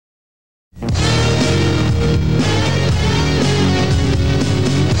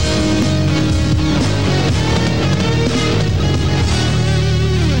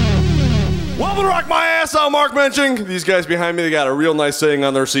Mark mentioned, these guys behind me, they got a real nice saying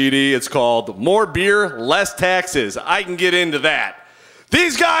on their CD. It's called "More Beer, Less Taxes." I can get into that.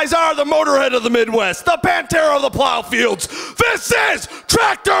 These guys are the Motorhead of the Midwest, the Pantera of the plow fields. This is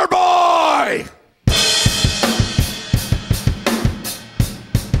Tractorboy!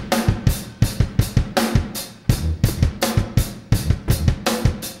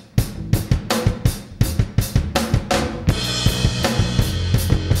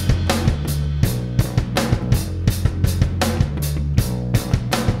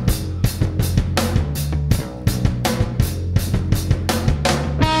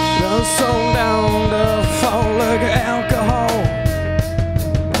 Song down the fall like alcohol.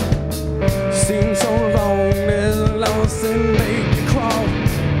 Seems so long, there's lost and make you crawl.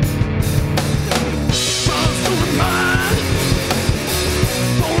 Runs through the mind,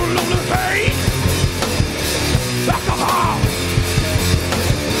 born on the hay. Alcohol,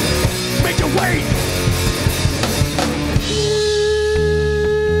 make you wait.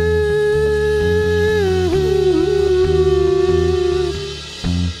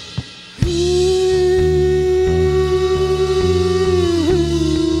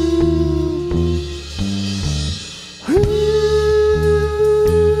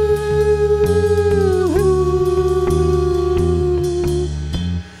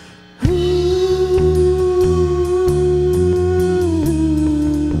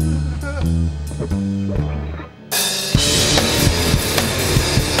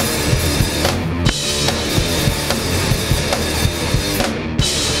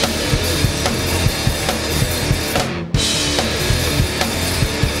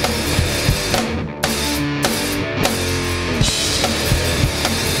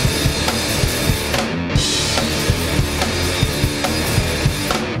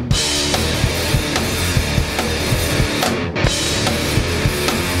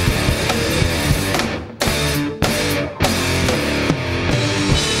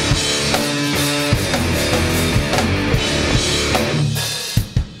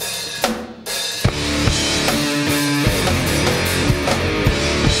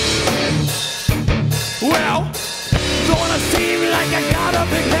 I got a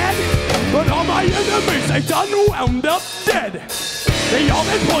big head, but all my enemies, they done wound up dead. They all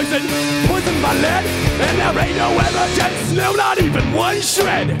been poisoned by lead, and there ain't no evidence, no, not even one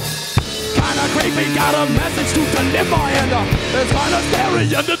shred. Kinda creepy, got a message to deliver, and it's kinda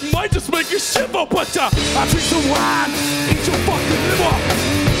scary, and it might just make you shiver, but I drink some wine, eat your fucking liver,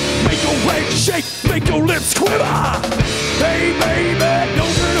 make your legs shake, make your lips quiver. Hey baby,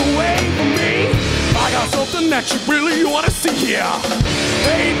 don't turn away from me, I got something that you really wanna see here.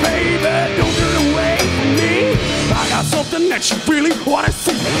 Hey baby, don't turn away from me, I got something that you really wanna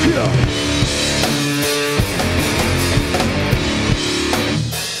see here.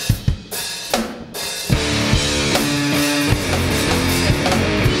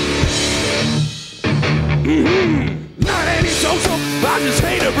 Not any social, I just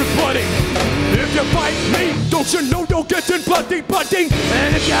hate everybody. If you fight me, don't you know you're getting bloody.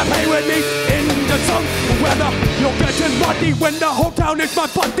 And if you play with me in the sun weather, you're getting muddy when the whole town is my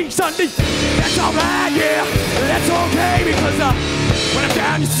buddy Sunday. That's alright, yeah, that's okay, because when I'm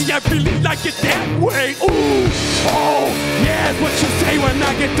down, you see, I really like it that way. Ooh, oh, yeah, that's what you say when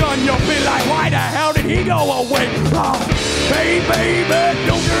I get done. You'll be like, why the hell did he go away? Oh, hey baby,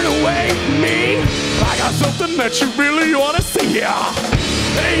 don't turn away from me, I got something that you really wanna see here.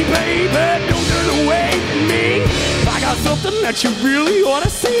 Hey baby, don't turn away from me, I got something that you really wanna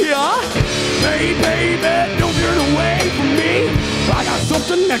see here. Hey baby, don't turn away from me, I got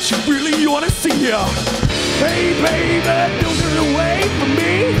something that you really wanna see here. Hey baby, don't turn away from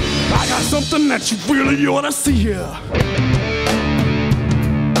me, I got something that you really wanna see here.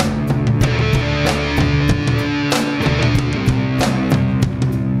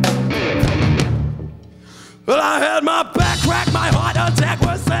 Well, I had my back crack, my heart attack,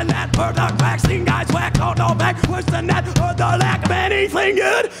 worse than that. Heard the vaccine guys whack on the back, worse than that. Heard the lack of anything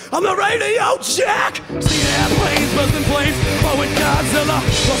good on the radio jack. See airplanes, buzzing planes, blowing Godzilla.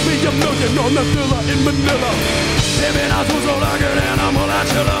 Lost me $1 million on the villa in Manila. Living out was all I get and I'm all I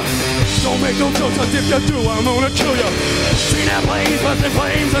chiller. Don't make no jokes, cause if you do, I'm gonna kill you. Seen airplanes, buzzing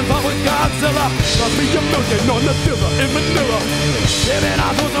flames, and fought with Godzilla. Lost me $1 million on the villa in Manila. Living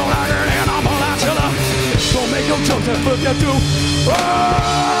out was all I get and I'm all I chiller. Don't make no jokes if you do.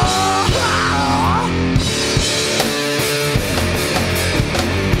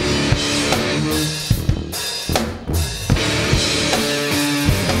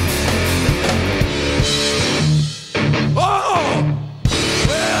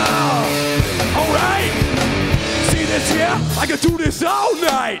 I can do this all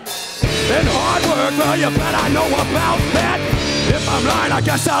night. and hard work. Well, you bet I know about that. If I'm lying, I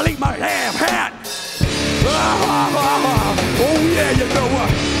guess I'll eat my damn hat. Oh yeah, you know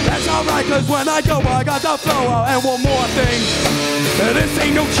that's alright, cause when I go, I got the flow. And one more thing, this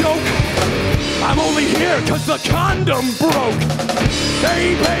ain't no joke. I'm only here cause the condom broke.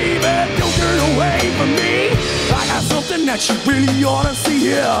 Hey baby, don't turn away from me. I got something that you really ought to see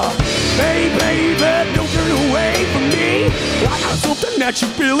here. Hey baby, don't turn away from me. I got something that you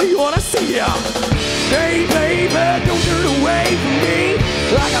really ought to see here. Hey baby, don't turn away from me.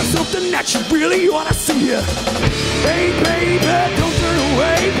 I got something that you really ought to see here. Hey baby, don't turn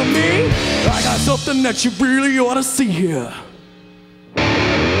away from me. I got something that you really ought to see here.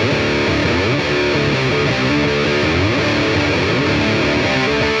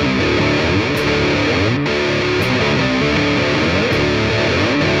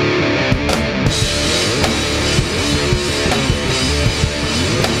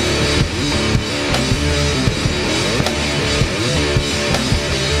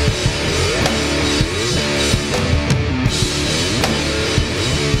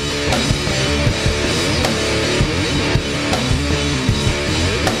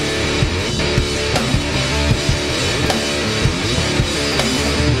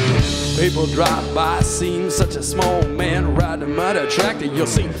 People drive by, seem such a small man riding my tractor. You'll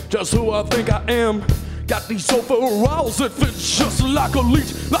see just who I think I am. Got these overalls that fit just like a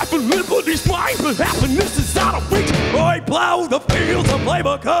leech. Life and liberty's mine, but happiness is out of reach. I plow the fields of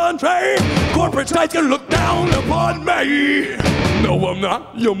labor country. Corporate states can look down upon me. No, I'm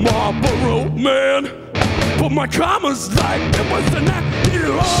not your Marlboro man, but my karma's like it was an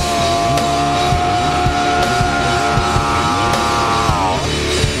hero.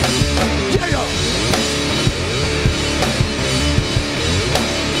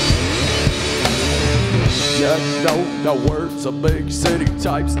 Just know the words of big city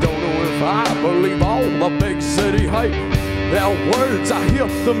types. Don't know if I believe all the big city hype. Their words, I hear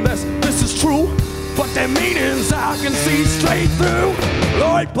them as this is true, but their meanings I can see straight through.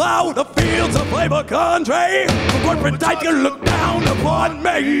 Lord, plow the fields of labor country. The corporate type can look down upon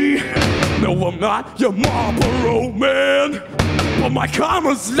me. No, I'm not your Marlboro man, but my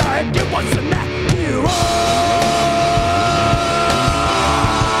karma's like it wasn't that hero.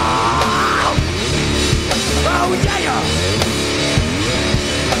 Oh yeah,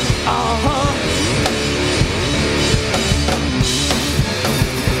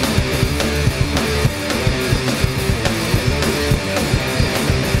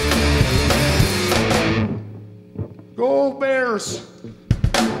 Go Bears!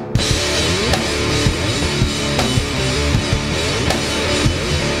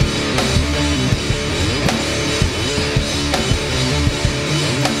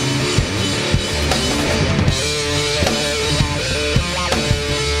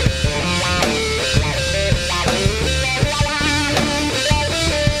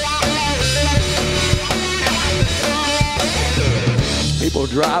 people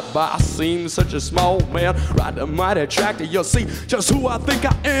drive by, seem such a small man ride a mighty tractor. You'll see just who I think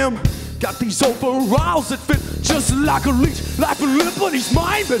I am. Got these overalls that fit just like a leech. Life and liberty's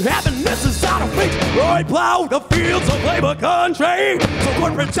mine, but happiness is out of reach. I plow the fields of labor country, so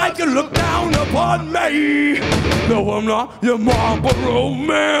corporate type can look down upon me. No, I'm not your Marlboro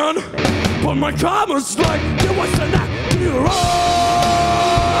man, but my karma's like it was an hero.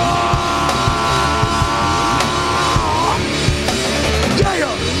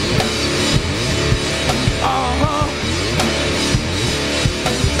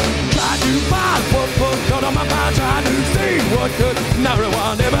 On my mind, trying to see what could.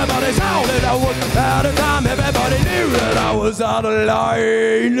 Everyone, everybody's out that I was out of time. Everybody knew that I was out of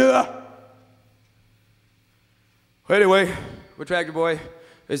line. Anyway, we're Tractorboy.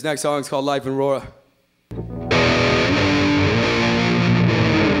 This next song is called Life in Aurora.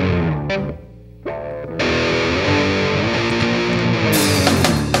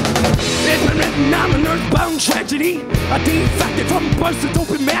 I'm an earthbound tragedy, a defected from birth, so don't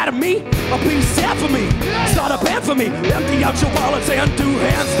be mad at me. Please stand for me, start a band for me. Empty out your wallets and two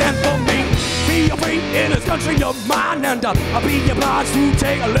hands stand for me. Be a free in this country of mine, and I'll be obliged to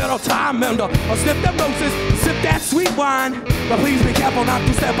take a little time and I'll snip them roses, sip that sweet wine. But please be careful not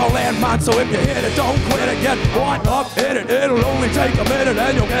to step on landmine. So if you hit it, don't quit it. Get one up, hit it. It'll only take a minute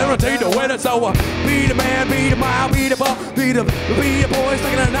and you'll guarantee to win it. So be the man, be the mile, be the ball, be the boy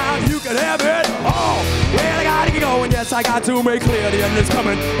sticking it out. You can have it all. Well, I gotta get going. Yes, I got to make clear the end is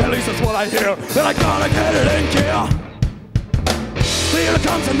coming. At least that's what I hear. And I gotta get it in gear. Here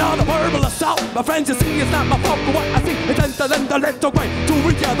comes another verbal assault. My friends, you see, it's not my fault for what I see. It's the little way to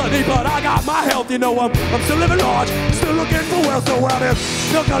reality, but I got my health, you know. I'm still living large, still looking for wealth. So while there's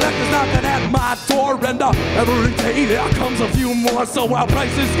still collectors knocking at my door, and every day there comes a few more. So while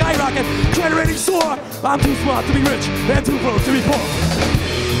prices skyrocket, generating soar, I'm too smart to be rich and too broke to be poor.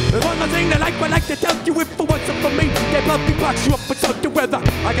 There's one more thing that I like to tell you, if for what's up for me, they bluffy box you up with something weather.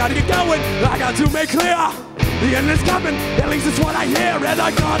 I gotta get going, I got to make clear. The end is coming, at least it's what I hear, and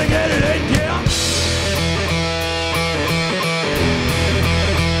I gotta get it in, yeah.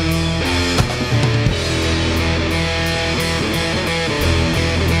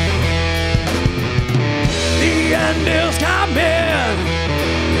 The end is coming,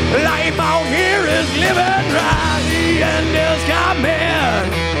 life out here is living right. The end is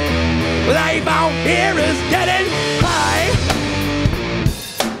coming, life out here is getting high.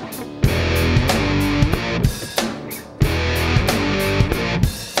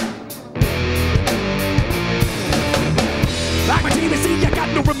 Like my TVC, I got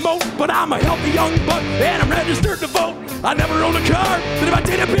no remote, but I'm a healthy young buck, and I'm registered to vote. I never owned a car, but if I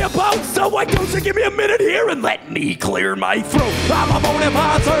did, it'd be a boat. So why don't you give me a minute here and let me clear my throat? I'm a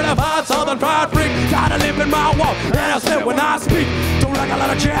bonafide, certified, southern fried freak. Gotta live in my walk, and I spit when I speak. Don't like a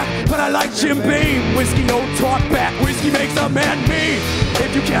lot of Jack, but I like Jim Beam. Whiskey don't talk back, whiskey makes a man mean.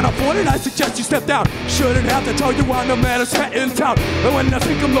 If you can't afford it, I suggest you step down. Shouldn't have to tell you I'm the man that's fat in town. And when I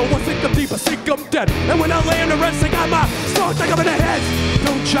sink 'em low, I sink 'em deep, I sink 'em dead. And when I lay in the rest, I got my stones like I'm in the head.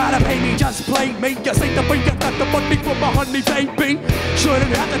 Don't try to pay me, just play me. You say the bring, you got the money for my honey, baby.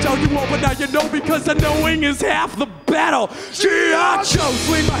 Shouldn't have to tell you all, but now you know, because the knowing is half the battle. G.I. Joe,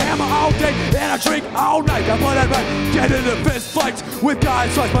 swing my hammer all day, and I drink all night. I put it right, get into fist fights with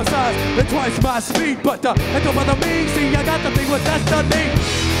guys twice my size and twice my speed. But it don't bother me, see, I got the thing with destiny.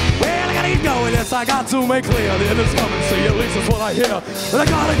 Well, I gotta keep going, yes, I got to make clear the end is coming, see, at least that's what I hear. And I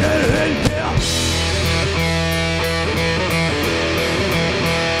gotta get it in here.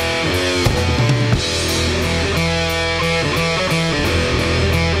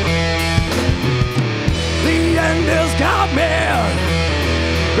 The end is coming,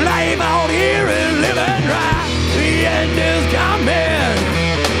 life out here is living right. The end is coming,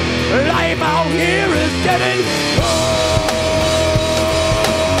 life out here is getting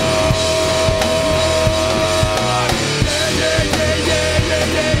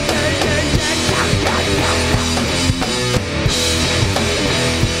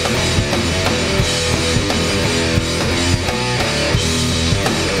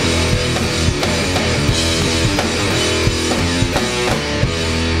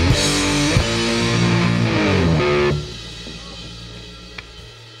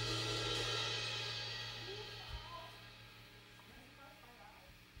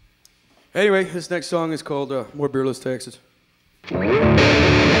Anyway, this next song is called More Beerless Taxes.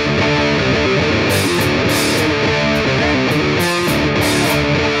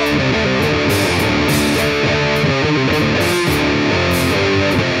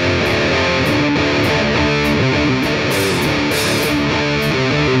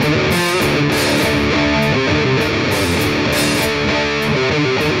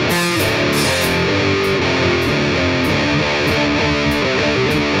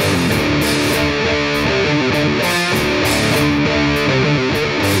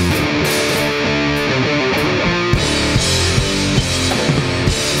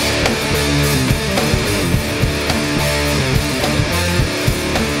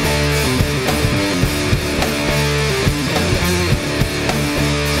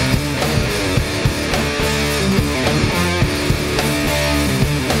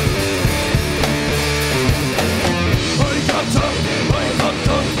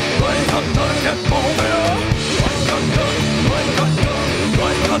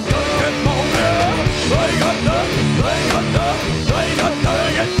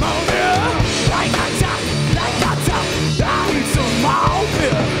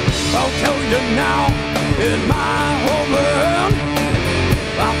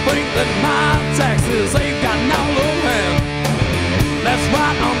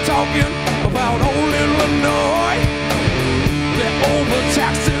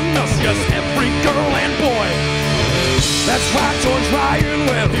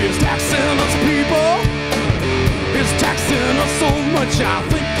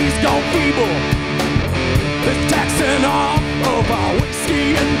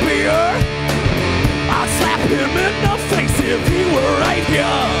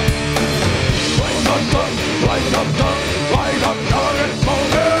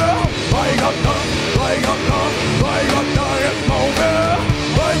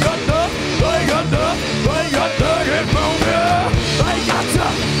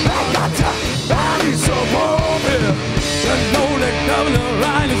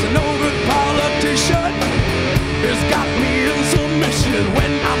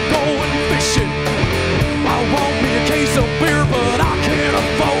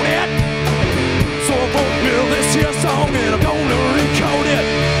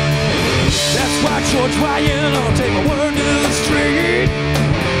 George Ryan, I'll take my word to the street.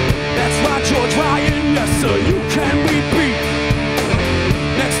 That's right, George Ryan, yes sir, you can be beat.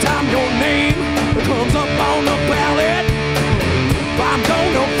 Next time your name comes up on the ballot, I'm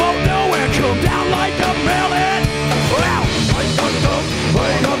gonna vote no and come down like a mallet. Wow! I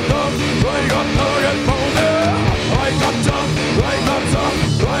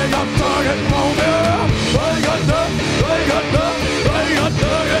got the get money. I got the get money. I got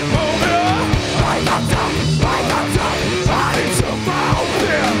the get money. I need some out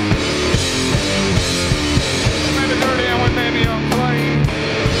there. Maybe dirty and with baby on plane.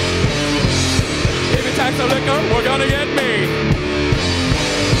 If you tax the liquor, we're gonna get me.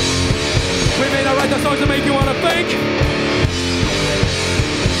 We may not write the songs to make you wanna think.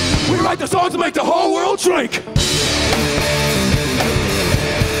 We write the songs to make the whole world drink.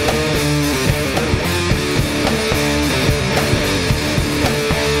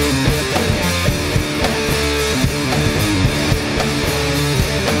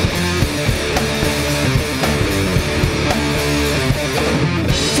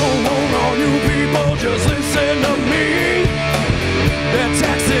 So long, all you people, just listen to me. They're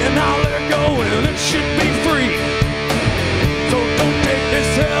taxing our liquor and it should be free. So don't take this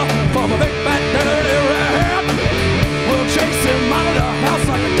here from a big fat dirty rat. We'll chase him out of the house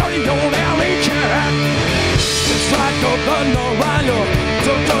like a dirty old alley cat. It's like a thunder rider,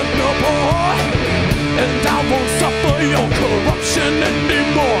 so turn the boy. And I won't suffer your corruption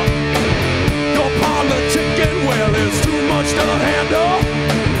anymore. Your politicking, well, it's too much to handle.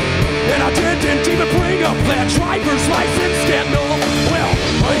 And I didn't even bring up that driver's license scandal. Well,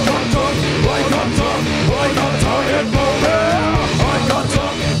 I got to get money. I got to get money.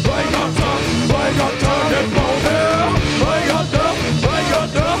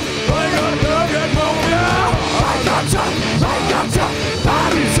 I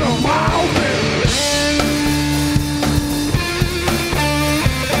need some out there.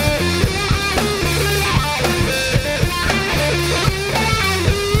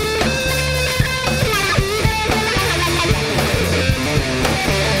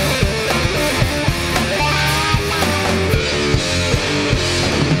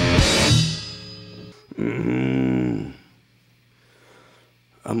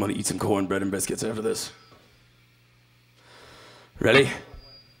 I'm gonna eat some cornbread and biscuits after this. Ready?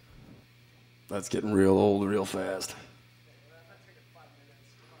 That's getting real old real fast.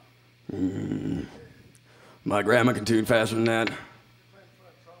 My grandma can tune faster than that.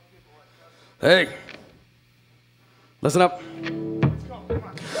 Hey, listen up.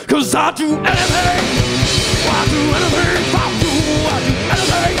 'Cause I'll do anything. I'll do anything. I'll do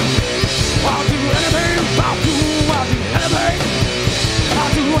anything. I'll do anything. I'll do anything. I'll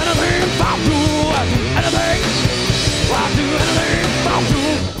do anything. I'll do anything. I'll do anything. I'll do.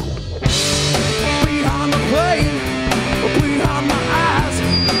 Behind the plane, behind my eyes,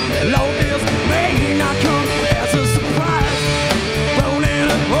 Lord is me, not come as a surprise. Rolling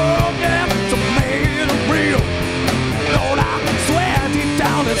and broken to make it real. Lord, I swear deep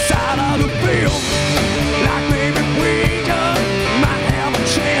down inside of the field, like maybe we just might have a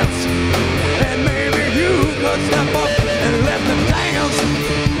chance, and maybe you could step up and let me dance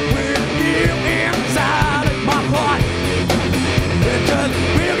with you inside of my heart. It could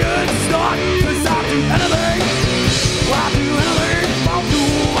be a good start, 'cause I'll do anything. I'll do anything. I'll do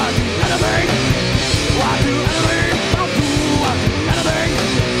anything. I'll do anything. I'll do anything.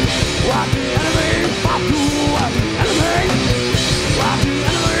 I'll do anything. I'll do anything. I'll do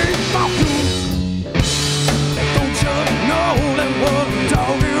anything. I'll do. Don't you know that what I'm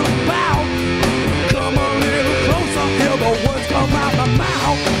talking about? Come a little closer, hear the words come out my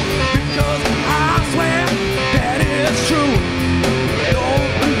mouth, because I swear that it's true.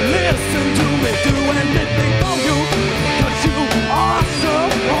 Don't listen to me do anything for you, 'cause you are so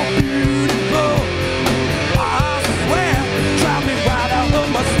beautiful. I swear, drive me right out of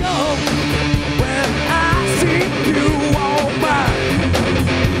my snow when I see you walk by.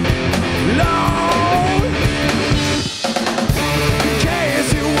 Lord, in case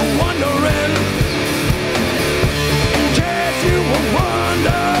you were wondering, in case you were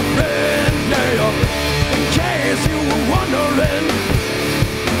wondering, yeah, in case you were wondering,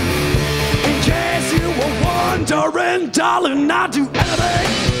 in case you were wondering, darling, I'll do anything.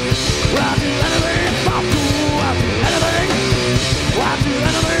 I'll do anything. I'll do anything. I'll do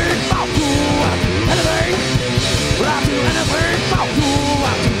anything. I'll do anything. I'll do anything. I'll do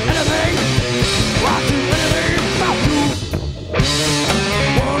anything. I'll do anything. I'll do.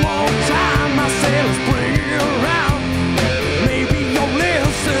 One more time, I say, let's bring it around. Maybe you're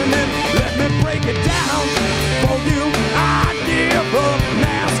listening. Let me break it down for you. I give up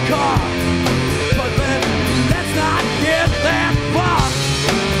NASCAR, but then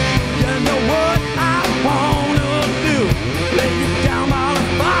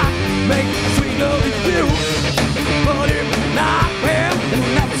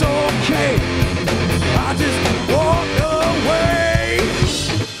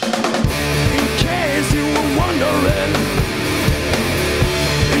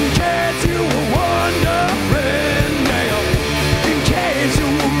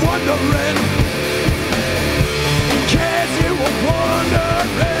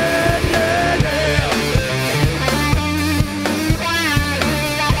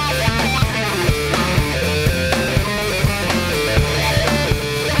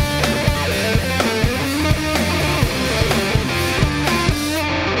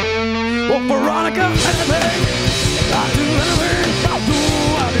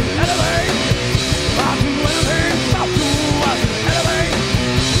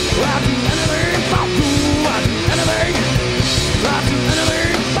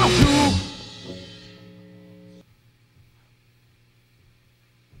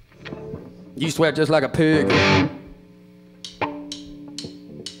You sweat just like a pig.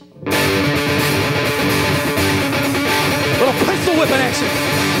 Little pistol whipping action.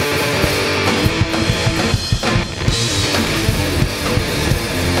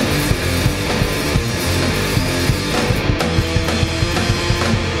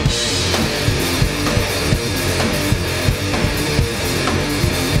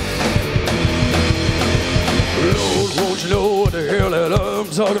 Don't you know what the hell that I'm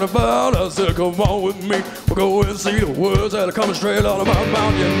talking about? I said, come on with me. We'll go and see the words that are coming straight out of my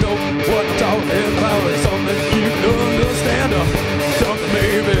mouth. You know what I'm talking about. It's something you can understand. Something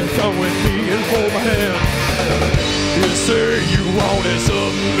maybe come with me and hold my hand. You say you wanted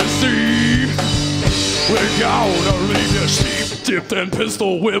something to see. We're gonna leave your sheep dipped and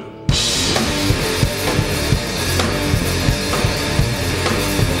pistol whipped.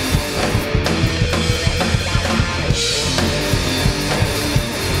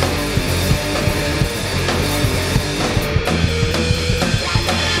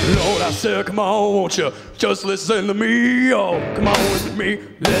 I said, come on, won't you just listen to me? Oh, come on with me,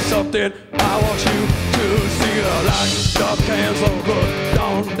 there's something I want you to see. The lights up cans of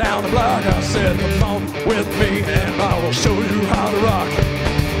blood down the block. I said, come on with me and I will show you how to rock.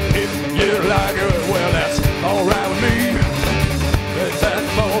 If you like it, well, that's alright with me. Is that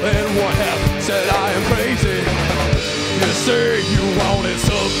more than one half? Said I am crazy. You say you wanted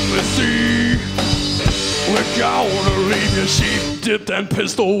something to see. We're gonna leave your sheep dipped and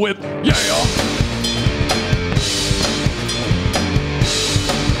pistol whipped, yeah.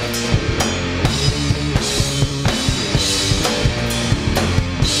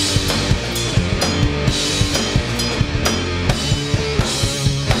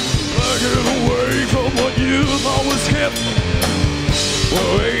 Get away from what you thought was hip.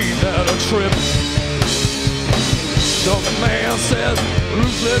 Well, ain't that a trip? The man says,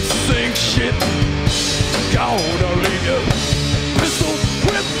 ruthless sink shit. Gonna leave you pistol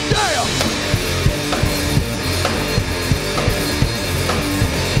whip down.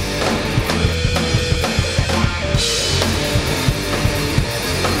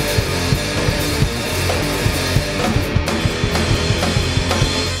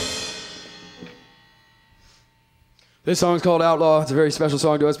 This song's called Outlaw. It's a very special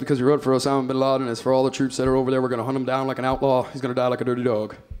song to us because we wrote it for Osama bin Laden. It's for all the troops that are over there. We're going to hunt him down like an outlaw. He's going to die like a dirty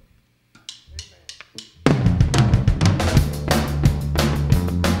dog.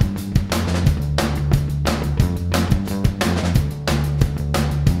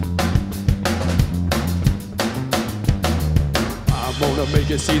 I'm gonna make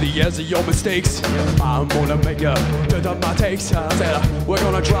you see the edge of your mistakes. I'm gonna make you dirt up my takes. I said, we're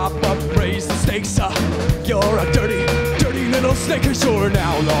gonna drop up, raise the stakes. You're a dirty, dirty little snake, 'cause you're an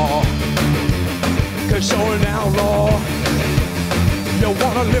outlaw. 'Cause you're an outlaw. You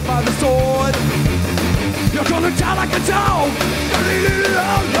wanna live by the sword. You're gonna die like a dog. Dirty little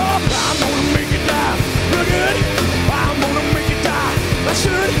outlaw. I'm gonna make you die real good. I'm gonna make you die. I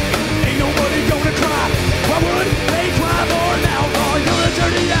should. Ain't nobody gonna cry. Why would they cry for an outlaw? You're a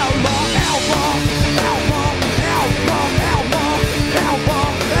dirty outlaw. Outlaw. Outlaw. Outlaw. Outlaw. Outlaw.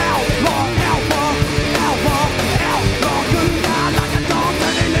 Outlaw. Outlaw. Outlaw. Outlaw. Gonna die like a dog.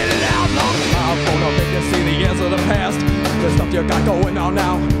 Dirty little outlaw. I'm gonna make you see the ends of the past. The stuff you got going on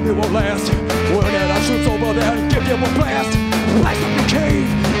now, it won't last. We'll get our troops over there and give you a blast. Blast up your cave.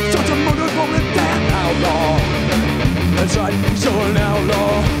 Such a murder rolling down. Outlaw. That's right, you're an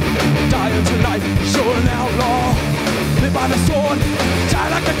outlaw. Dying tonight, you're an outlaw. Live by the sword, die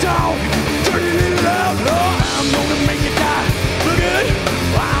like a dog. Dirty little outlaw. I'm gonna make you die real good.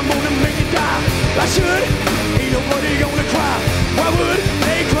 I'm gonna make you die. I should. Ain't nobody gonna cry. Why would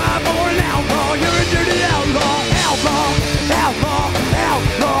they cry for an outlaw? You're a dirty outlaw. Outlaw. Outlaw.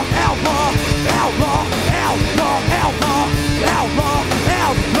 Outlaw. Outlaw. Outlaw. Outlaw. Outlaw. Outlaw.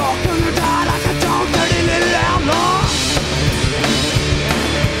 Outlaw. Gonna die like a dog. Dirty little outlaw.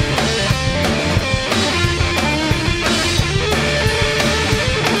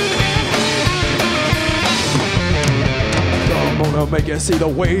 Gonna make you see the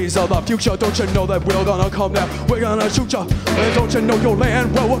ways of the future. Don't you know that we're gonna come down? We're gonna shoot ya. And don't you know your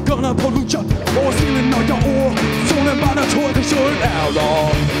land? Well, we're gonna pollute ya. Or stealing all your ore, stolen by the toy. 'Cause you're an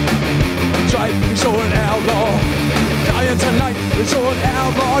outlaw. That's right, 'cause you're an outlaw. Dying tonight, 'cause you're an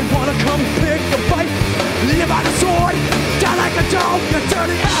outlaw. You wanna come pick a fight? Live by the sword, die like a dog. You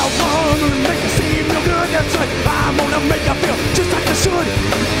dirty outlaw. I'm gonna make you seem no good. That's right, I'm gonna make you feel just like you should.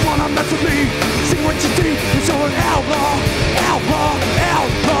 Wanna mess with me? See what you see. 'Cause you're an outlaw. Outlaw,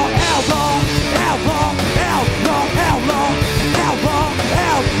 outlaw, outlaw, outlaw, outlaw, outlaw, outlaw,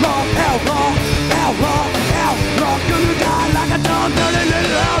 outlaw, outlaw, outlaw, outlaw. Gonna die like a dog, dirty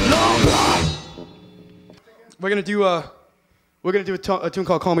little outlaw. We're gonna do a tune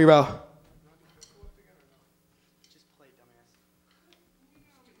called "Call Me Row."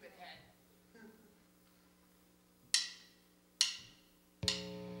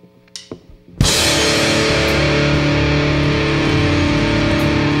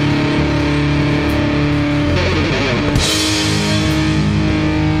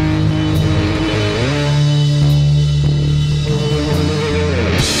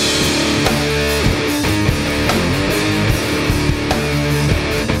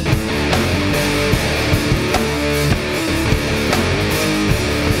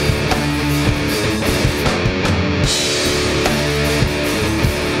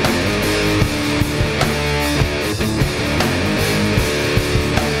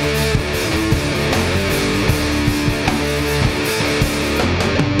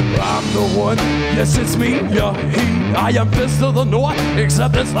 Yes, it's me, yeah, he. I am fist of the north,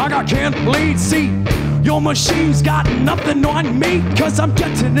 except it's like I can't bleed. See, your machine's got nothing on me, cause I'm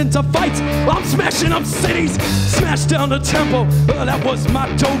getting into fights. I'm smashing up cities, smashed down the temple. That was my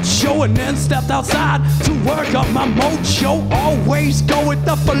dojo, and then stepped outside to work up my mojo. Always go with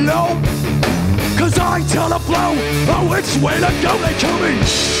the flow, cause I tell the flow which way to go. They kill me.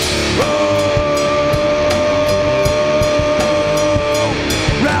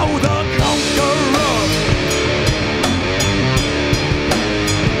 Row the conqueror.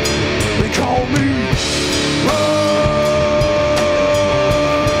 They call me Row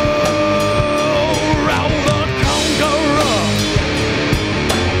the conqueror.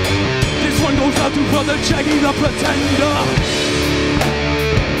 This one goes out to Brother Jackie the Pretender.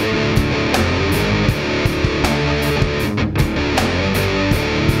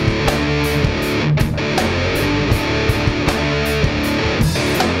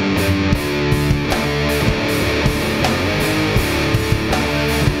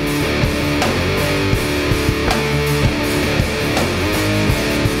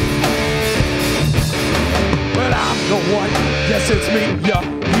 Yes, it's me, yeah,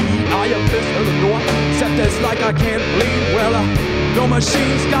 he. I am fist of the north, except it's like I can't bleed. Well, no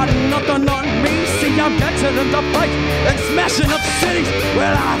machine's got nothing on me. See, I'm getting into fights and smashing up cities.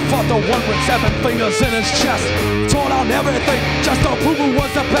 Well, I fought the one with 7 fingers in his chest, tore down everything just to prove who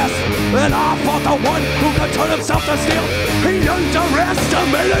was the best. And I fought the one who could turn himself to steel. He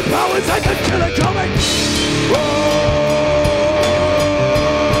underestimated powers like the killer coming. Oh!